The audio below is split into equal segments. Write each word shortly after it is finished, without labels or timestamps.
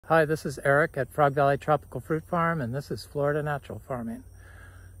Hi, this is Eric at Frog Valley Tropical Fruit Farm, and this is Florida Natural Farming.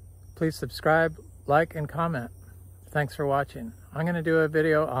 Please subscribe, like, and comment. Thanks for watching. I'm going to do a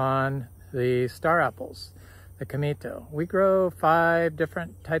video on the star apples, the Caimito. We grow 5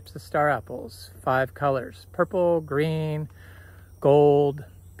 different types of star apples, 5 colors: purple, green, gold,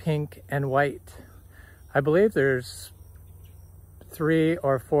 pink, and white. I believe there's 3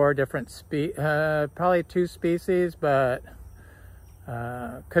 or 4 different probably 2 species, but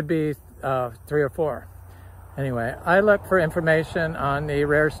could be 3 or 4. Anyway, I look for information on the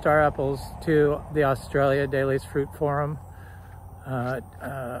rare star apples to the Australia Daly's Fruit Forum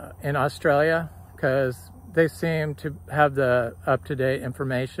in Australia, because they seem to have the up-to-date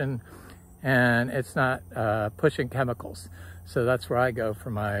information and it's not pushing chemicals. So that's where I go for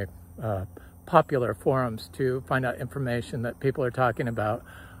my popular forums to find out information that people are talking about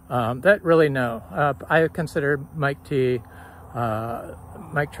that really know. I consider Mike Trenery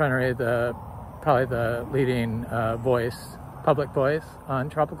probably the leading public voice on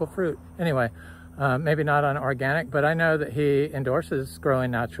tropical fruit. Anyway, maybe not on organic, but I know that he endorses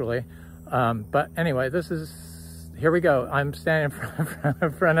growing naturally. But anyway, here we go. I'm standing in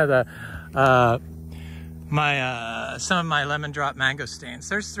front of the some of my lemon drop mangosteens.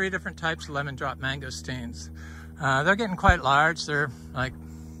 There's 3 different types of lemon drop mangosteens. They're getting quite large. They're like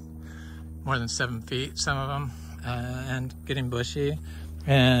more than 7 feet, some of them, and getting bushy.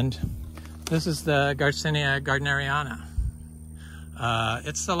 And this is the gardneriana.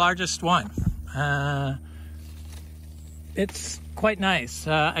 It's the largest one. It's quite nice.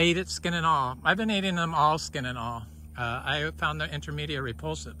 I eat it skin and all. I've been eating them all skin and all. I found the intermedia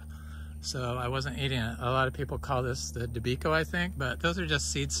repulsive, so I wasn't eating it. A lot of people call this the Debico, I think, but those are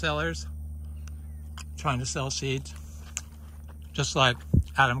just seed sellers trying to sell seeds. Just like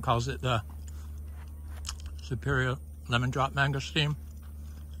Adam calls it the superior lemon drop mangosteen.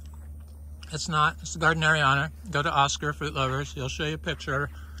 It's not. It's the gardneriana. Go to Oscar Fruit Lovers. He'll show you a picture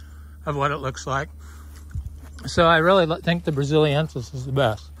of what it looks like. So I really think the brasiliensis is the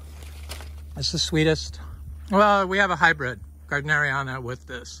best. It's the sweetest. Well, we have a hybrid gardneriana with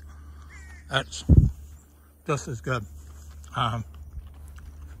this. That's just as good. I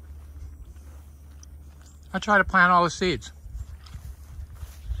try to plant all the seeds.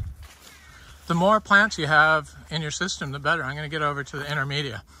 The more plants you have in your system, the better. I'm going to get over to the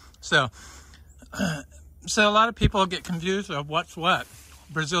intermedia. So a lot of people get confused of what's what,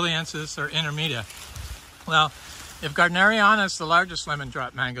 brasiliensis or intermedia. Well, if gardneriana is the largest lemon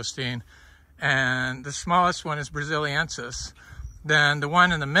drop mangosteen and the smallest one is brasiliensis, then the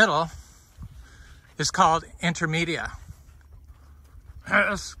one in the middle is called intermedia.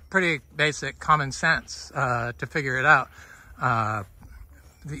 It's pretty basic common sense to figure it out.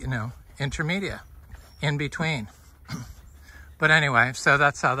 Intermedia, in between. But anyway, so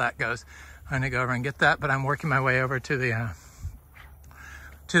that's how that goes. I'm gonna go over and get that, but I'm working my way over to the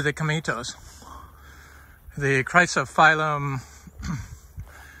Caimitos. The Chrysophyllum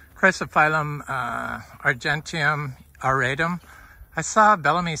Argenteum auratum. I saw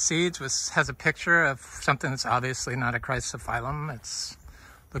Bellamy Seeds has a picture of something that's obviously not a Chrysophyllum.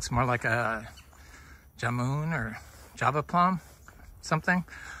 Looks more like a jamun or java plum, something.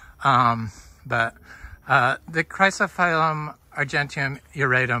 But the Chrysophyllum Argenteum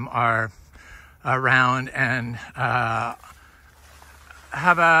auratum are round and have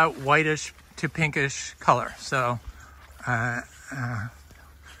a whitish to pinkish color. So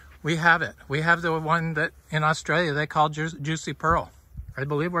we have it. We have the one that in Australia they call Juicy Pearl. I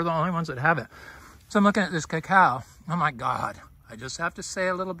believe we're the only ones that have it. So I'm looking at this cacao. Oh my God. I just have to say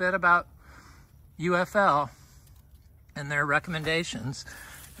a little bit about UFL and their recommendations.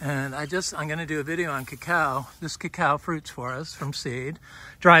 And I'm going to do a video on cacao. This cacao fruits for us from seed,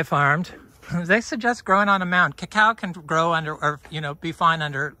 dry farmed. They suggest growing on a mound. Cacao can grow under, or be fine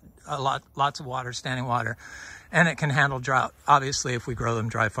under lots of water, standing water, and it can handle drought. Obviously, if we grow them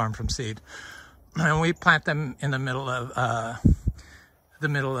dry farmed from seed, and we plant them in the middle of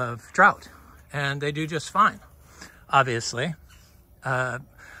drought, and they do just fine. Obviously, I'm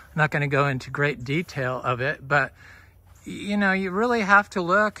not going to go into great detail of it, but you really have to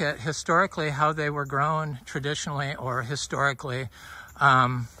look at historically how they were grown traditionally or historically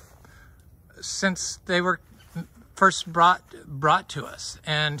since they were first brought to us.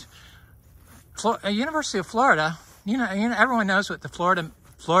 And University of Florida, everyone knows what the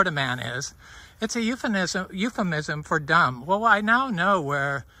Florida man is. It's a euphemism for dumb. Well, I now know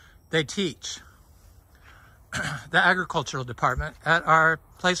where they teach. The agricultural department at our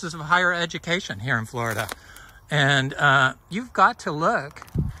places of higher education here in Florida. And you've got to look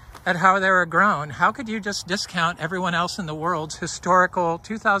at how they were grown, how could you just discount everyone else in the world's historical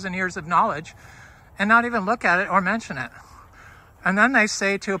 2,000 years of knowledge and not even look at it or mention it? And then they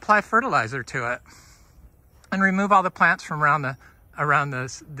say to apply fertilizer to it and remove all the plants from around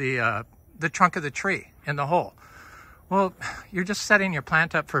the trunk of the tree in the hole. Well, you're just setting your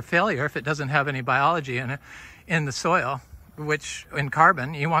plant up for failure if it doesn't have any biology in it, in the soil, which in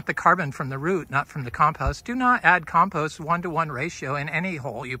carbon, you want the carbon from the root, not from the compost. Do not add compost 1-to-1 ratio in any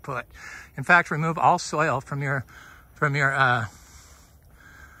hole you put. In fact, remove all soil from your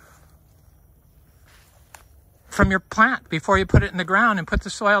plant before you put it in the ground, and put the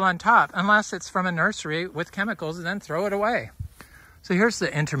soil on top, unless it's from a nursery with chemicals, and then throw it away. So here's the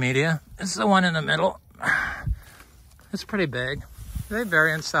intermedia. This is the one in the middle. It's pretty big. They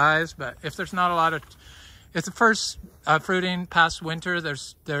vary in size, but if there's not a lot of, if the first fruiting past winter,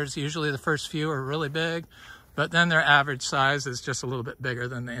 there's usually the first few are really big, but then their average size is just a little bit bigger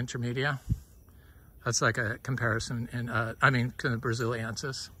than the intermedia. That's like a comparison in, to the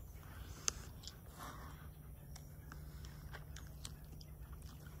brasiliensis.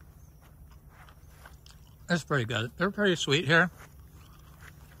 That's pretty good. They're pretty sweet here.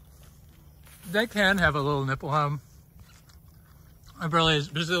 They can have a little nipple hum.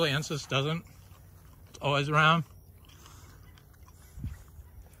 Brasiliensis doesn't. It's always around.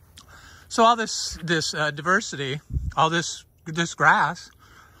 So all this diversity, all this grass,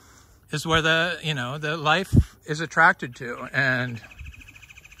 is where the life is attracted to and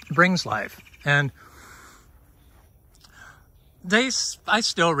brings life. And I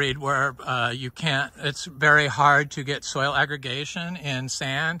still read where you can't. It's very hard to get soil aggregation in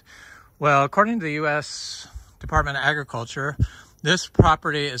sand. Well, according to the U.S. Department of Agriculture, this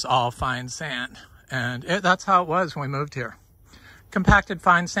property is all fine sand, and that's how it was when we moved here. Compacted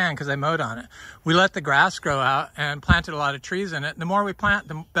fine sand, because I mowed on it. We let the grass grow out and planted a lot of trees in it. The more we plant,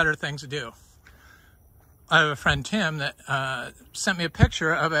 the better things do. I have a friend, Tim, that sent me a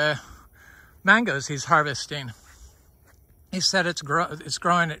picture of mangoes he's harvesting. He said it's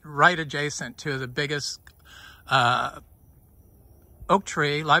growing right adjacent to the biggest live oak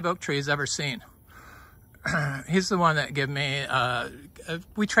tree he's ever seen. He's the one that gave me,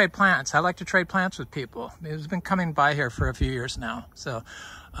 we trade plants. I like to trade plants with people. He's been coming by here for a few years now. So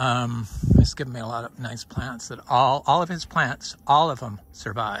he's given me a lot of nice plants that all of his plants, all of them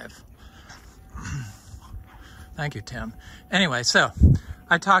survive. Thank you, Tim. Anyway, so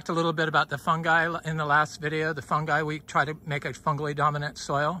I talked a little bit about the fungi in the last video. The fungi, we try to make a fungally dominant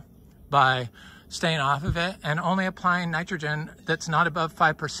soil by staying off of it and only applying nitrogen that's not above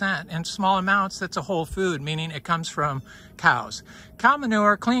 5%. In small amounts, that's a whole food, meaning it comes from cows. Cow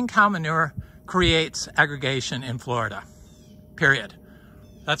manure, clean cow manure, creates aggregation in Florida, period.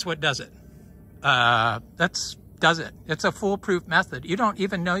 That's what does it. It's a foolproof method. You don't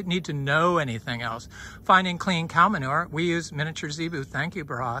even need to know anything else. Finding clean cow manure, we use miniature Zebu, thank you,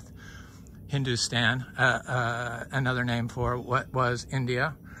 Bharat, Hindustan, another name for what was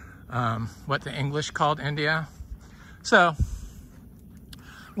India. What the English called India. So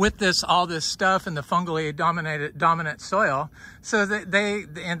with all this stuff in the fungally dominant soil, so that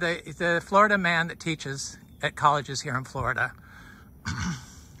the Florida man that teaches at colleges here in Florida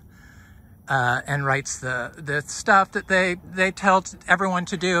and writes the stuff that they tell everyone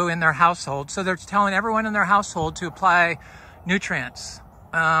to do in their household. So they're telling everyone in their household to apply nutrients.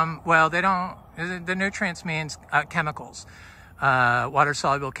 Well, they don't. The nutrients means chemicals.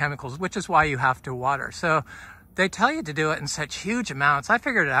 Water-soluble chemicals, which is why you have to water. So they tell you to do it in such huge amounts. I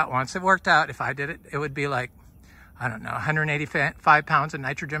figured it out once. It worked out. If I did it, it would be like, I don't know, 185 pounds of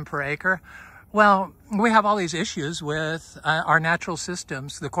nitrogen per acre. Well, we have all these issues with our natural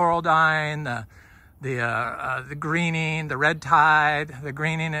systems, the coral dying, the greening, the red tide, the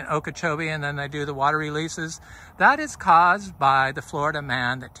greening in Okeechobee, and then they do the water releases. That is caused by the Florida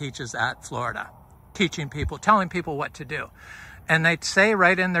man that teaches at Florida, telling people what to do. And they say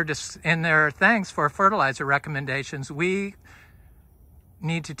right in their things for fertilizer recommendations, we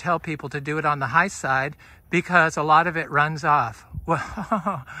need to tell people to do it on the high side because a lot of it runs off.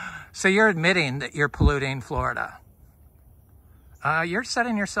 Well, so you're admitting that you're polluting Florida. You're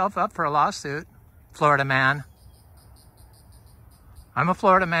setting yourself up for a lawsuit, Florida man. I'm a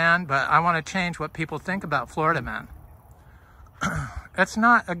Florida man, but I want to change what people think about Florida men. It's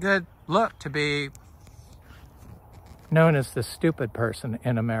not a good look to be known as the stupid person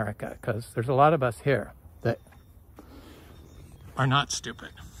in America, because there's a lot of us here that are not stupid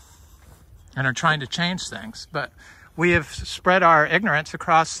and are trying to change things. But we have spread our ignorance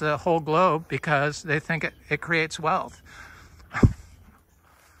across the whole globe because they think it creates wealth.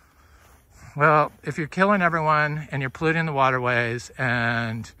 Well, if you're killing everyone and you're polluting the waterways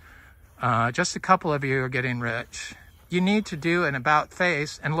and Just a couple of you are getting rich. You need to do an about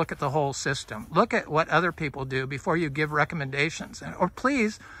face and look at the whole system. Look at what other people do before you give recommendations. Or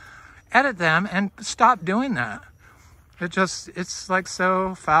please edit them and stop doing that. It's like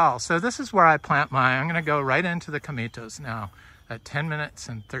so foul. So this is where I plant mine. I'm gonna go right into the caimitos now at 10 minutes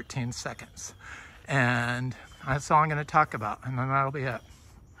and 13 seconds. And that's all I'm gonna talk about, and then that'll be it.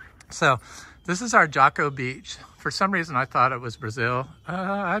 So this is our Jaco beach. For some reason, I thought it was Brazil.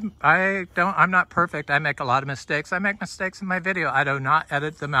 I'm not perfect. I make a lot of mistakes. I make mistakes in my video. I do not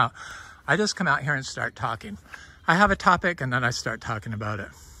edit them out. I just come out here and start talking. I have a topic and then I start talking about it.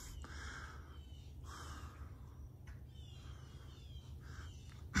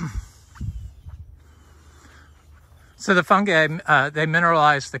 So the fungi, they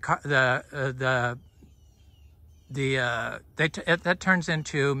mineralize that turns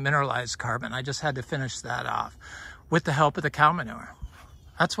into mineralized carbon. I just had to finish that off with the help of the cow manure.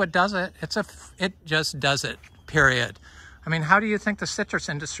 That's what does it. It just does it, period. I mean, how do you think the citrus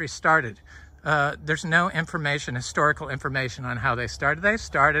industry started? There's no information, historical information on how they started. They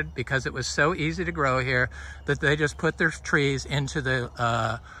started because it was so easy to grow here that they just put their trees into the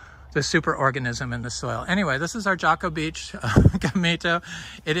superorganism in the soil. Anyway, this is our Jaco beach, Caimito.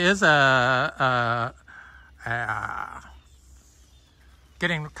 It is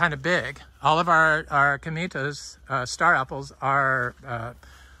getting kind of big. All of our caimitos, star apples, are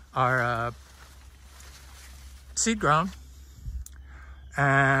seed grown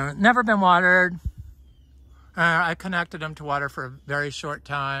and never been watered. I connected them to water for a very short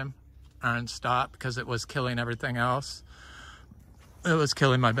time and stopped because it was killing everything else. It was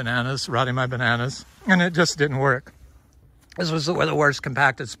killing my bananas, rotting my bananas, and it just didn't work. This was the worst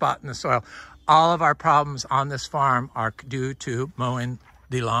compacted spot in the soil. All of our problems on this farm are due to mowing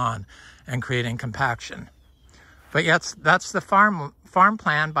the lawn and creating compaction. But yet, that's the farm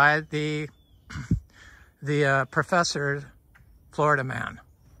plan by the professor, Florida man.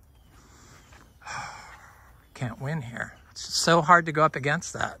 Can't win here. It's so hard to go up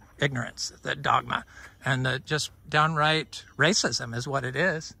against that ignorance, that dogma, and the just downright racism is what it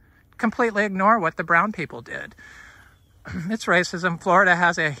is. Completely ignore what the brown people did. It's racism. Florida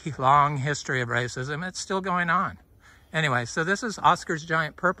has a long history of racism. It's still going on. Anyway, so this is Oscar's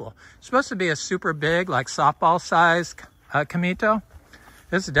giant purple. It's supposed to be a super big, like softball size caimito.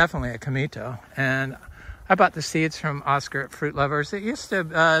 This is definitely a caimito. And I bought the seeds from Oscar at Fruit Lovers. It used to,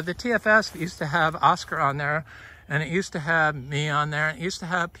 the TFS used to have Oscar on there, and it used to have me on there. And it used to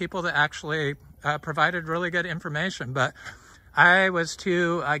have people that actually provided really good information. But I was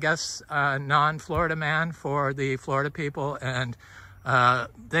too, I guess, non-Florida man for the Florida people, and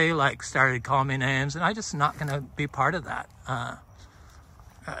they like started calling me names, and I just not gonna be part of that.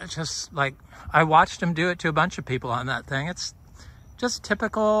 Just like, I watched them do it to a bunch of people on that thing. It's just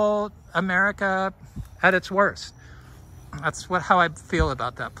typical America at its worst. That's how I feel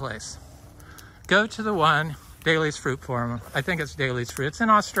about that place. Go to the one, Daly's Fruit Farm. I think it's Daly's Fruit. It's in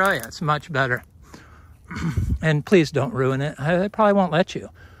Australia. It's much better. And please don't ruin it. They probably won't let you.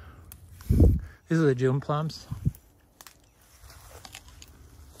 These are the June plums.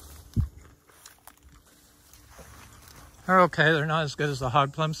 They're okay. They're not as good as the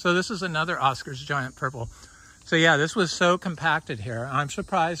hog plums. So this is another Oscar's giant purple. So yeah, this was so compacted here. I'm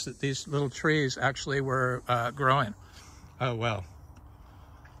surprised that these little trees actually were growing. Oh well.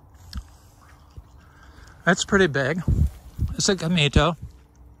 That's pretty big. It's a caimito.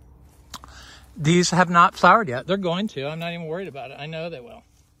 These have not flowered yet. They're going to. I'm not even worried about it. I know they will.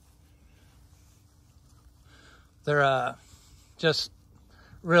 They're just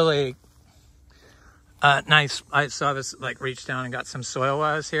really nice. So I was like reached down and got some soil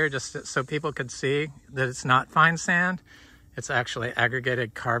was here just so people could see that it's not fine sand. It's actually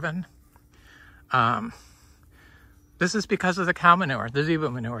aggregated carbon. This is because of the cow manure, the Zebu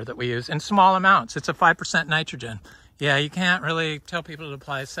manure that we use in small amounts. It's a 5% nitrogen. Yeah, you can't really tell people to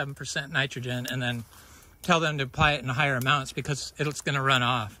apply 7% nitrogen and then tell them to apply it in higher amounts because it's going to run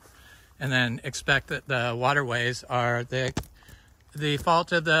off. And then expect that the waterways are the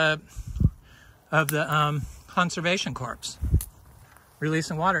fault of the Conservation Corps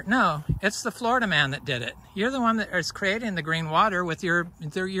releasing water. No, it's the Florida man that did it. You're the one that is creating the green water with your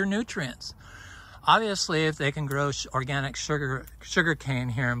nutrients. Obviously, if they can grow organic sugar cane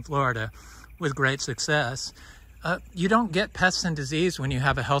here in Florida with great success, you don't get pests and disease when you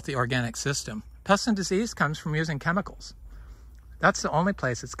have a healthy organic system. Pests and disease comes from using chemicals. That's the only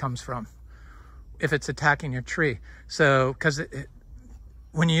place it comes from if it's attacking your tree. So, because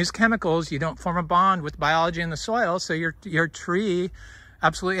when you use chemicals, you don't form a bond with biology in the soil, so your tree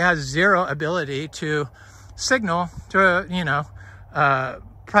absolutely has zero ability to signal to,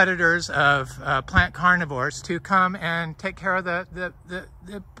 predators of plant carnivores to come and take care of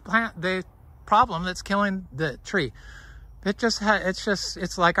the problem that's killing the tree.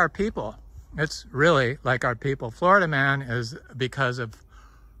 It's like our people. It's really like our people. Florida man is because of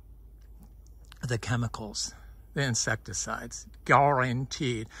the chemicals, the insecticides,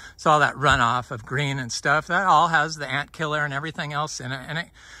 guaranteed. It's all that runoff of green and stuff. That all has the ant killer and everything else in it. And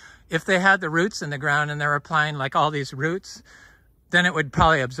if they had the roots in the ground and they're applying like all these roots, then it would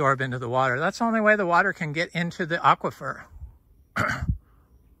probably absorb into the water. That's the only way the water can get into the aquifer.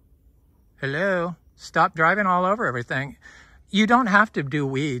 Hello? Stop driving all over everything. You don't have to do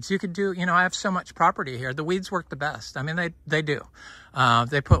weeds. You could do, I have so much property here. The weeds work the best. I mean, they do.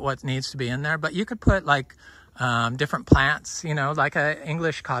 They put what needs to be in there, but you could put like different plants, like a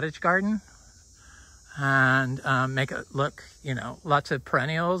English cottage garden, and make it look, lots of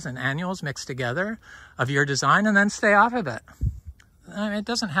perennials and annuals mixed together of your design, and then stay off of it. I mean, it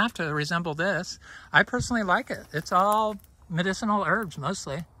doesn't have to resemble this. I personally like it. It's all medicinal herbs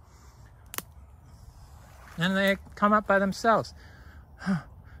mostly. And they come up by themselves.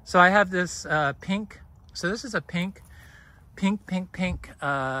 So I have this pink. So this is a pink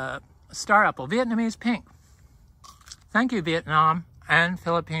star apple, Vietnamese pink. Thank you, Vietnam and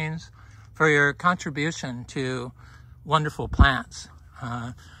Philippines, for your contribution to wonderful plants.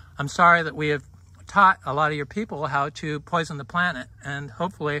 I'm sorry that we have taught a lot of your people how to poison the planet, and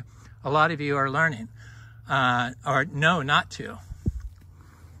hopefully a lot of you are learning or know not to.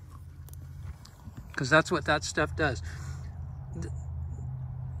 Because that's what that stuff does.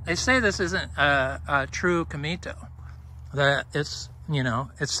 They say this isn't a true cainito, that it's,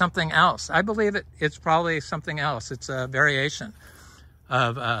 it's something else. I believe it's probably something else. It's a variation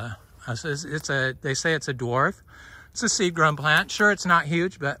of, they say it's a dwarf. It's a seed-grown plant. Sure, it's not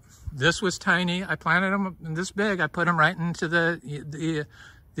huge, but this was tiny. I planted them this big. I put them right into the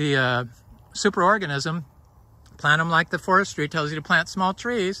superorganism. Plant them like the forestry tells you to plant small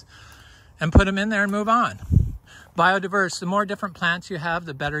trees, and put them in there and move on. Biodiverse, the more different plants you have,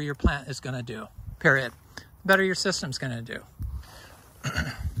 the better your plant is going to do, period. The better your system's going to do.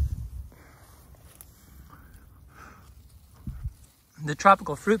 The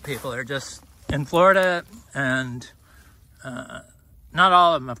tropical fruit people are just, in Florida, and not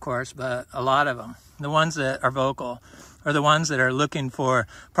all of them, of course, but a lot of them, the ones that are vocal, are the ones that are looking for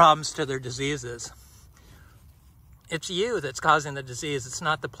problems to their diseases. It's you that's causing the disease, it's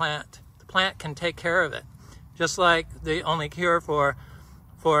not the plant. Plant can take care of it, just like the only cure for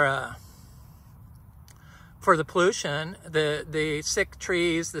the pollution, the sick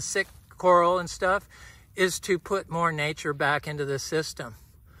trees, the sick coral and stuff, is to put more nature back into the system.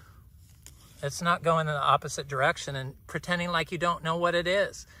 It's not going in the opposite direction and pretending like you don't know what it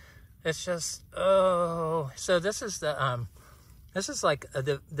is. It's just, oh. So this is the this is like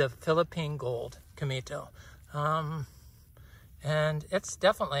the Philippine gold caimito, and it's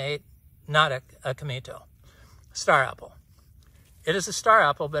definitely not a caimito. Star apple. It is a star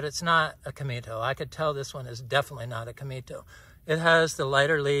apple, but it's not a caimito. I could tell this one is definitely not a caimito. It has the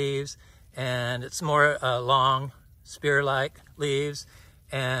lighter leaves, and it's more long, spear-like leaves,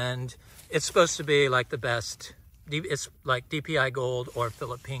 and it's supposed to be like the best. It's like DPI gold or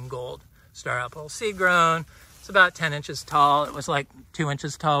Philippine gold star apple. Seed grown. It's about 10 inches tall. It was like 2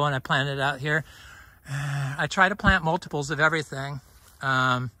 inches tall when I planted it out here. I try to plant multiples of everything.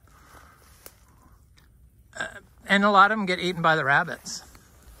 And a lot of them get eaten by the rabbits.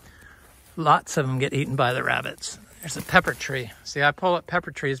 Lots of them get eaten by the rabbits. There's a pepper tree. See, I pull up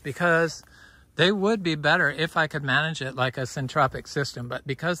pepper trees because they would be better if I could manage it like a syntropic system. But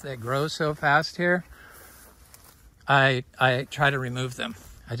because they grow so fast here, I try to remove them.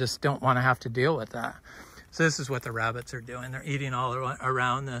 I just don't want to have to deal with that. So this is what the rabbits are doing. They're eating all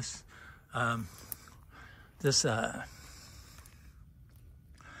around this,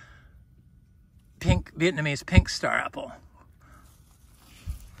 Vietnamese pink star apple.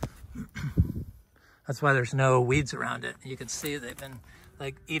 That's why there's no weeds around it. You can see they've been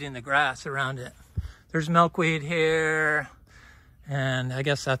like eating the grass around it. There's milkweed here, and I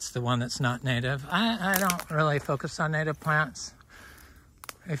guess that's the one that's not native. I don't really focus on native plants.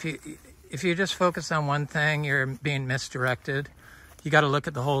 If you just focus on one thing, you're being misdirected. You got to look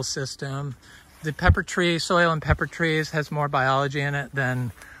at the whole system. The pepper tree, soil in pepper trees has more biology in it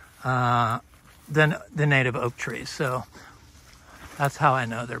than the native oak trees. So that's how I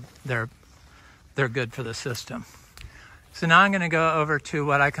know they're good for the system. So now I'm going to go over to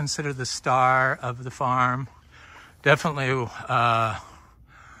what I consider the star of the farm. Definitely,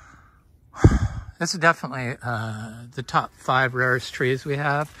 this is definitely the top 5 rarest trees we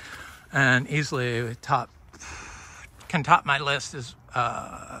have, and easily top can top my list as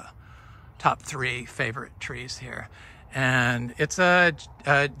top 3 favorite trees here. And it's a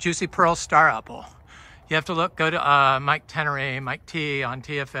juicy pearl star apple. You have to go to Mike Tenery, Mike T on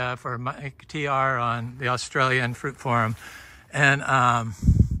TFF, or Mike TR on the Australian Fruit Forum, and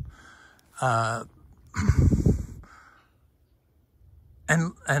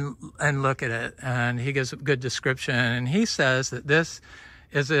look at it. And he gives a good description. And he says that this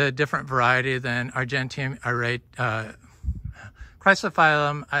is a different variety than Argenteum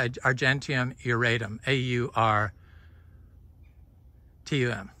Chrysophyllum Argenteum auratum, A-U-R-T-U-M.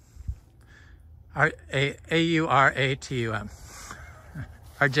 A-U-R-A-T-U-M.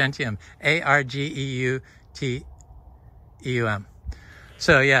 Argenteum, A-R-G-E-U-T-E-U-M.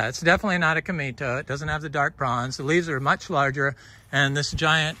 So yeah, it's definitely not a caimito. It doesn't have the dark bronze. The leaves are much larger, and this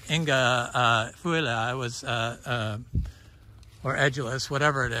giant Inga fuila was, or edulus,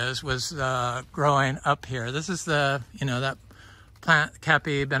 whatever it is, was growing up here. This is the, that plant,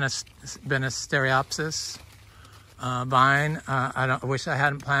 Capi Benisteriopsis vine. I wish I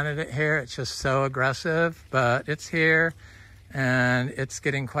hadn't planted it here. It's just so aggressive, but it's here, and it's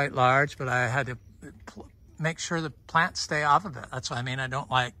getting quite large, but I had to make sure the plants stay off of it. That's what I mean. I don't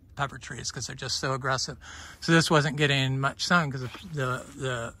like pepper trees because they're just so aggressive. So this wasn't getting much sun because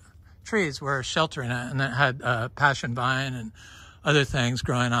the trees were sheltering it, and it had passion vine and other things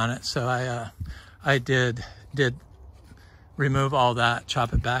growing on it. So I did remove all that,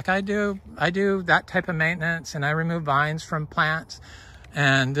 chop it back. I do that type of maintenance, and I remove vines from plants.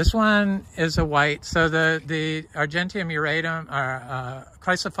 And this one is a white. So the Argenteum auratum,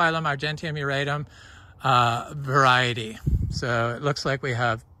 Chrysophyllum Argenteum auratum variety. So it looks like we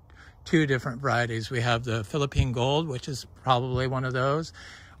have 2 different varieties. We have the Philippine gold, which is probably one of those,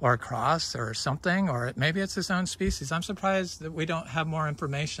 or a cross or something, or maybe it's its own species. I'm surprised that we don't have more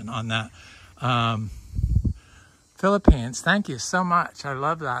information on that. Philippines, thank you so much. I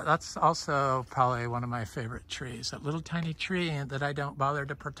love that. That's also probably one of my favorite trees, that little tiny tree that I don't bother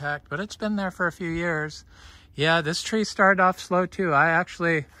to protect, but it's been there for a few years. Yeah, this tree started off slow too. I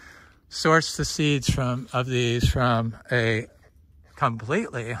actually sourced the seeds of these from a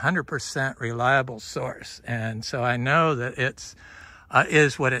completely 100% reliable source. And so I know that it's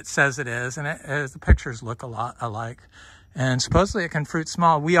is what it says it is, and the pictures look a lot alike. And supposedly it can fruit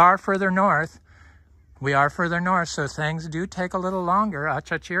small. We are further north, so things do take a little longer.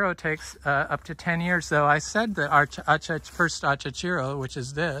 Achachiro takes up to 10 years, though. I said that our first Achachiro, which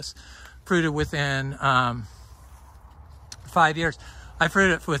is this, fruited within 5 years. I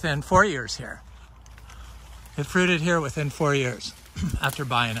fruited it within 4 years here. It fruited here within 4 years after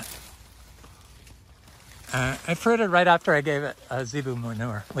buying it. It fruited right after I gave it Zebu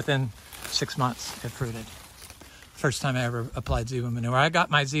manure. Within 6 months, it fruited. First time I ever applied Zebu manure. I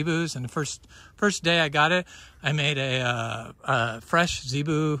got my Zebus, and the first day I got it, I made a fresh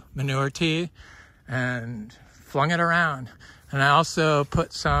Zebu manure tea and flung it around. And I also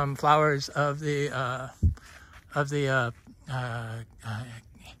put some flowers of the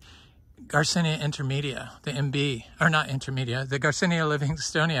Garcinia intermedia, the MB, or not intermedia, the Garcinia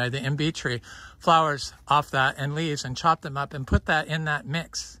livingstonii, the MB tree, flowers off that and leaves, and chop them up and put that in that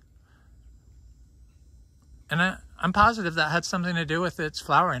mix. And I'm positive that had something to do with its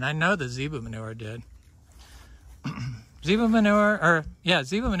flowering. I know the Zebu manure did. Zebu manure I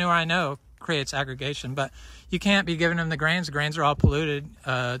know creates aggregation, but you can't be giving them the grains. The grains are all polluted.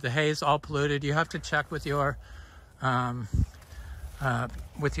 The hay's all polluted. You have to check with your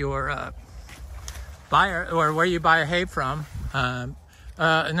buyer, or where you buy hay from.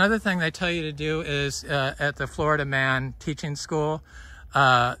 Another thing they tell you to do is at the Florida Man teaching school,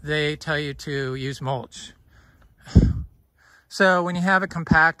 they tell you to use mulch. So when you have a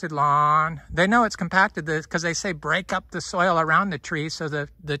compacted lawn, they know it's compacted because they say break up the soil around the tree so that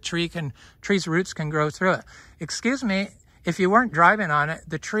the tree's roots can grow through it. Excuse me, if you weren't driving on it,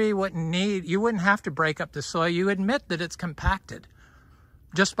 the tree you wouldn't have to break up the soil. You admit that it's compacted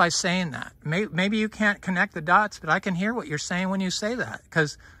just by saying that. Maybe you can't connect the dots, but I can hear what you're saying when you say that,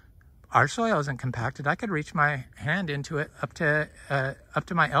 because our soil isn't compacted. I could reach my hand into it up to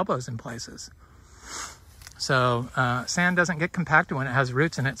my elbows in places. So sand doesn't get compacted when it has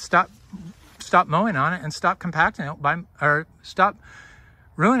roots in it. Stop mowing on it and stop compacting it stop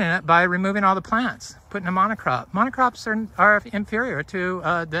ruining it by removing all the plants, putting a monocrop. Monocrops are inferior to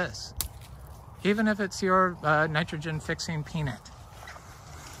this, even if it's your nitrogen fixing peanut.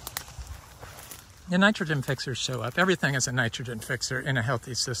 The nitrogen fixers show up. Everything is a nitrogen fixer in a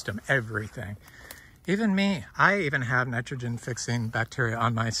healthy system. Everything. Even me. I even have nitrogen fixing bacteria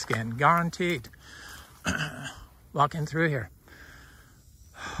on my skin. Guaranteed. Walking through here.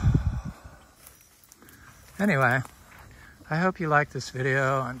 Anyway, I hope you like this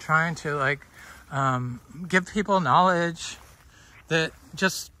video. I'm trying to like give people knowledge that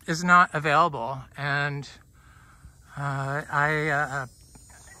just is not available, and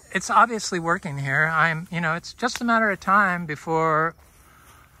it's obviously working here. It's just a matter of time before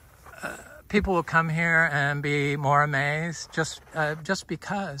people will come here and be more amazed, just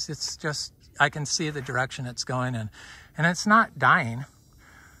because it's just, I can see the direction it's going in, and it's not dying.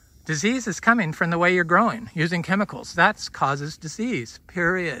 Disease is coming from the way you're growing, using chemicals. That causes disease,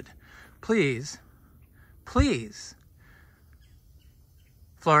 period. Please, please,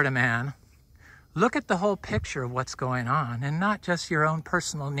 Florida man, look at the whole picture of what's going on and not just your own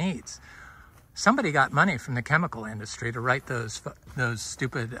personal needs. Somebody got money from the chemical industry to write those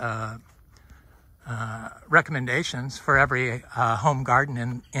stupid recommendations for every home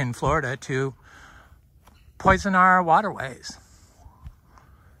garden in Florida to poison our waterways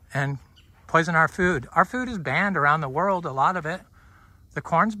and poison our food. Our food is banned around the world, a lot of it. The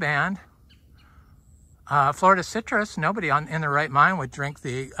corn's banned. Florida citrus, nobody in their right mind would drink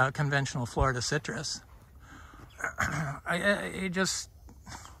the conventional Florida citrus. It's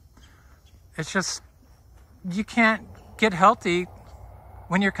just, you can't get healthy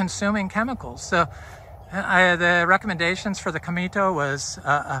when you're consuming chemicals. So the recommendations for the Caimito was,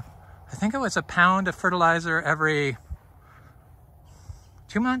 I think it was a pound of fertilizer every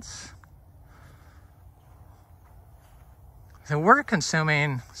 2 months. So we're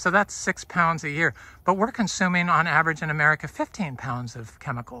consuming, so that's 6 pounds a year, but we're consuming on average in America 15 pounds of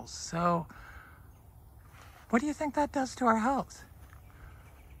chemicals. So what do you think that does to our health?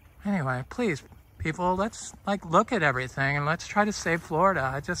 Anyway, please, people, let's look at everything and let's try to save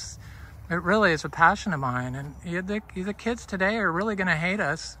Florida. It really is a passion of mine, and the kids today are really going to hate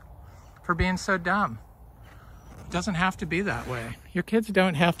us for being so dumb. It doesn't have to be that way. Your kids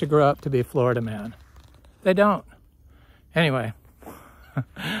don't have to grow up to be Florida man. They don't. Anyway,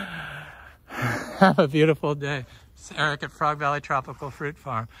 have a beautiful day. It's Eric at Frog Valley Tropical Fruit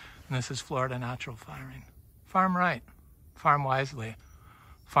Farm, and this is Florida Natural Farming. Farm right, farm wisely,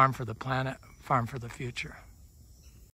 farm for the planet, farm for the future.